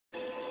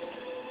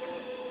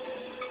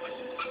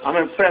I'm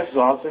impressed,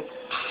 Austin.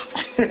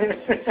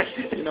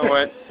 You know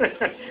what?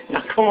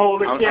 Now come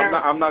hold the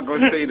camera. I'm not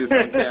going to say this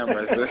on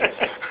camera.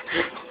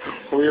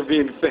 We're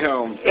being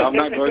filmed. So I'm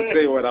not going to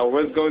say what I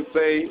was going to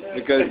say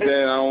because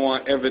then I don't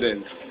want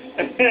evidence.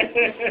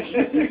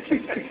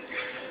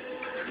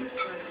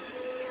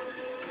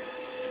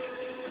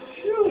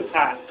 Phew, it's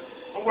hot.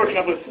 I'm working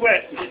up a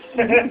sweat.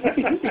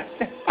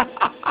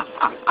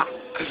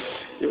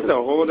 You better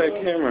hold that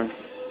camera.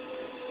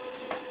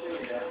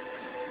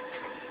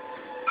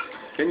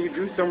 Can you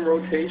do some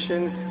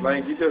rotations?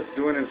 Like you're just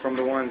doing it from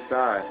the one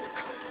side.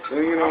 So,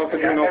 you know,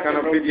 because you know, kind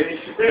of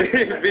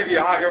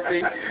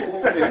videography.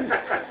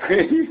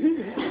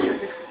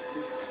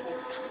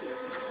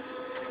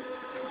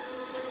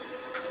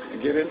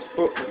 Get his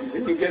foot.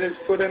 Did you get his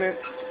foot in it?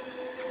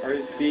 Or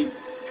his feet?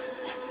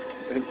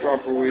 The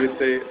proper way to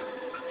say it.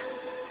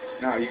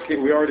 No, you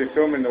can't. We're already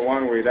filming the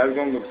one way. That's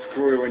gonna look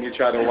screwy when you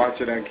try to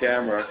watch it on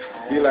camera.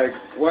 Be like,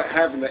 what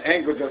happened? The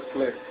ankle just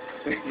flipped.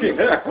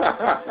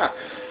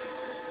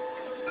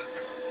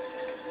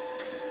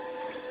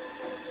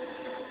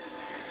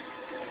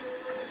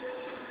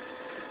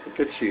 Look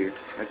at you,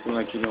 acting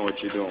like you know what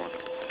you're doing.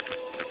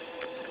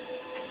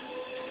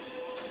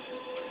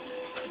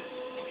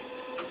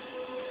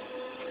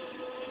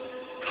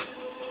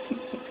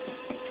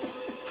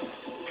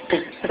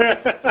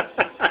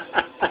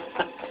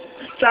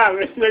 Stop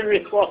it, make me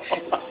fall.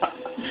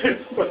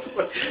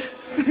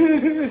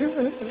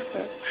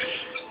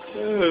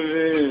 Oh,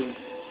 man.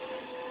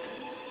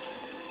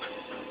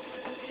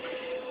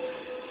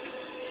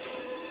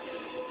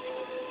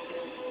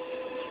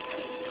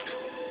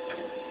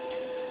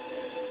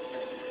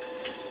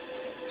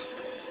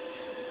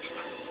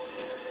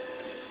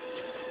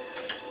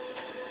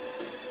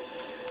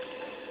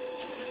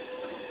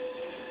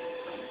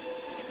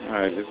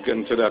 Alright, let's get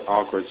into that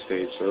awkward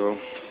stage, so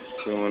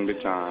soon will be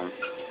time.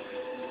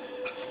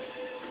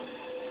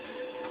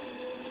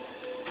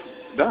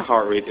 That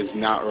heart rate is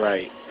not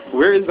right.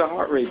 Where is the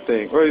heart rate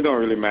thing? Well, it don't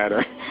really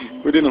matter.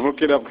 We didn't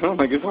hook it up. I'm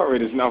like, his heart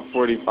rate is now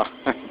 45.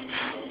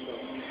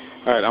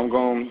 Alright, I'm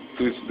going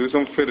to do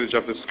some footage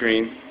of the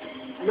screen.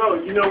 No,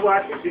 you know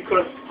why?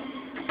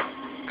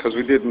 Because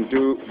we didn't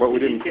do what we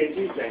didn't.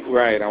 EKG thing.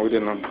 Right, and we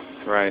didn't.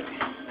 Right.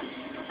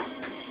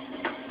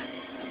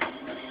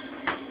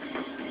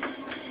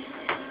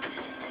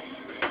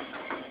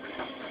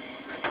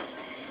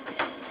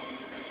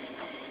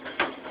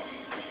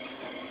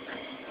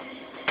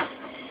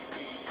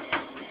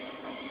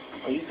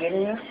 Are you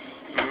getting that?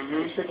 Mm-hmm.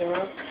 You picking it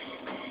up?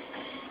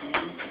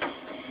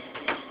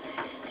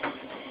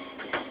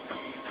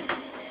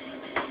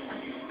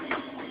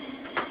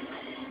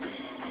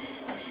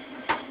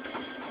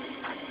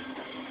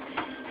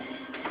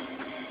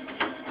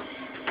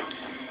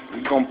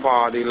 We're gonna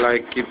party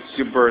like it's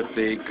your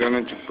birthday.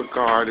 Gonna drink a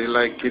party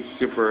like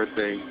it's your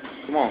birthday.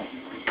 Come on,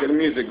 get the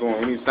music going.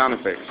 We need sound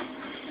effects.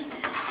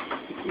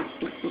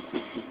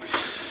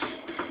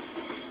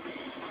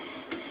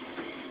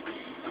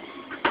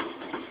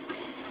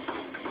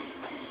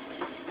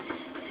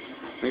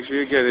 Make sure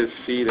you get his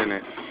feet in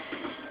it.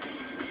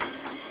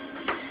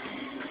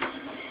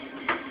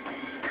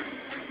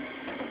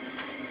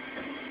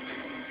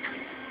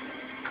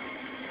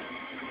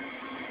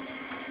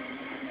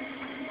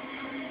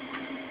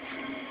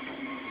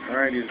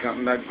 Alright, he's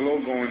gotten that glow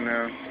going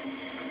now.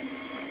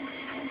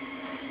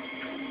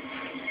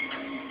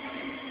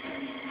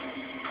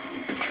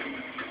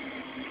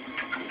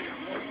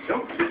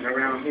 Don't sitting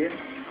around here.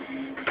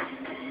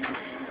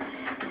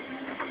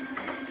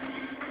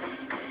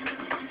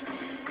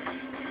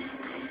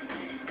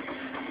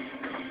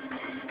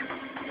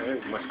 That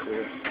is much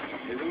clearer,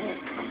 isn't it?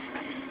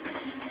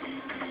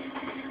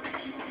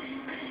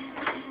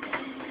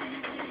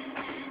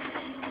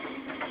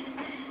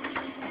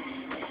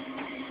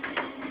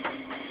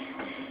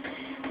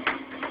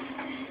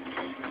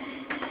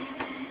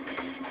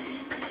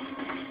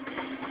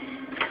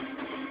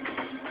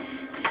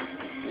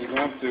 You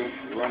want to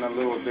run a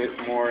little bit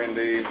more in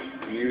the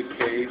new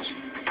stage,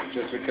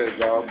 just because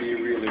that'll be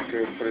really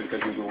good for it,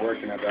 because you'll be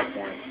working at that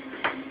point.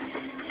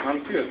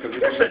 I'm good, because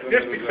it's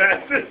Just be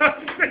fast.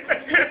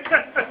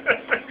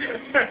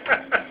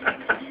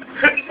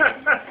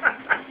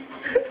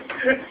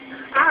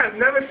 I have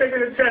never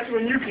taken a test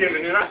when you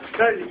given it, I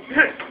tell you.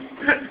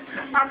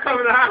 I'm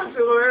coming to the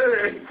hospital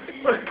early.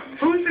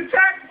 Who's the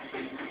tech?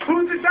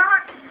 Who's the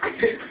doc?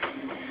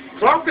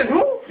 Something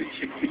who?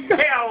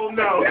 Hell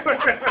no.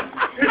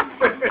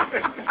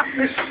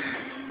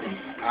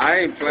 I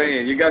ain't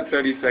playing. You got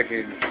 30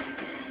 seconds.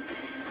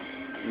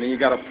 And then you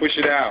got to push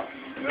it out.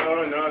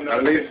 No.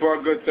 At least for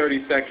a good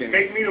 30 seconds.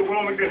 Take me to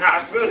Wilmington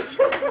Hospital.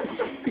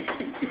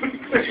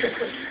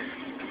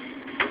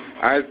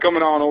 Alright, it's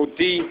coming on,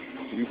 OT.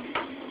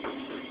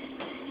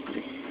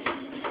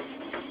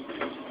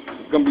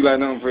 It's going to be like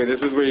nothing for you.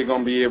 This is where you're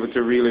going to be able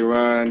to really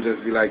run.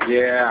 Just be like,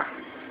 yeah.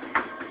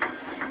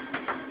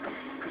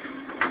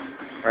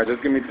 Alright,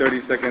 just give me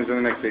 30 seconds on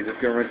the next stage. Just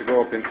get ready to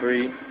go up in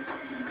 3,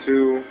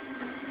 2,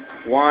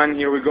 1.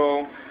 Here we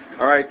go.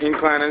 Alright,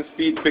 incline and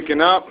speed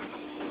picking up.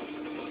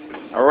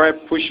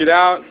 Alright, push it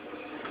out.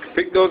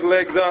 Pick those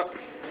legs up.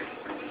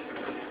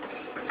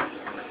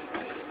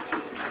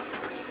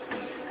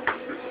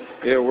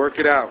 Yeah, work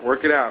it out.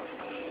 Work it out.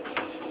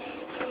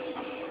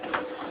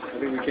 I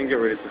think we can get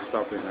ready to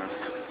stop it now.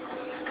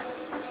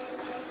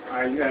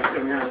 Alright, you gotta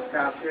tell me how to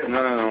stop this.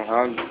 No.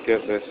 I'll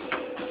get this.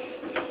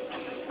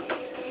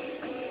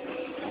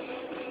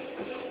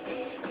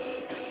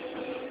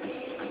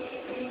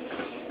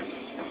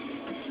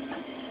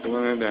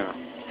 Pulling it down.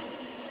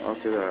 Off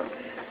to that.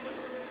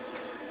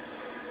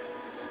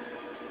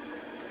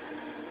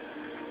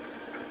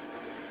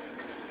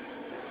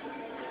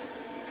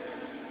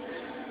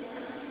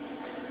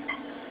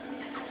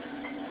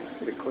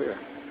 Pretty clear.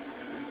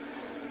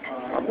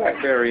 My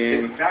BlackBerry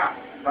in.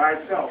 By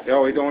itself.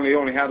 Oh, it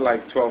only had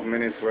like 12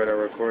 minutes worth of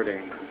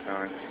recording.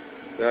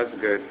 That's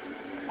good.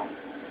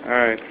 All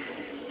right.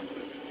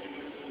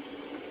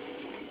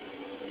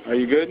 Are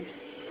you good?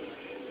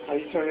 How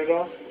you turn it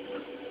off?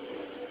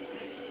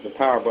 The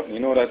power button. You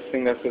know that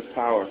thing that says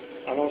power.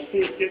 I don't see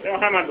it. I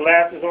don't have my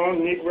glasses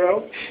on,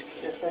 Negro.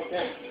 Just like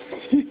that.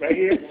 Right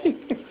here?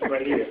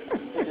 Right here.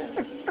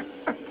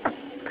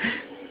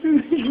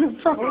 The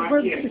power I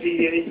button. can't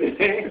see anything.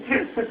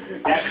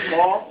 That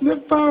small? The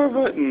power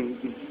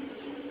button.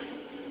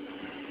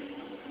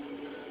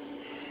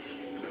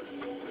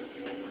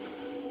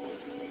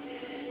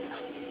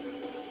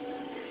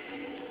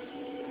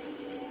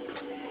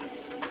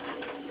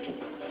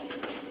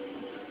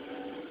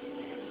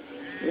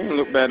 You don't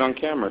look bad on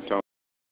camera, Tony.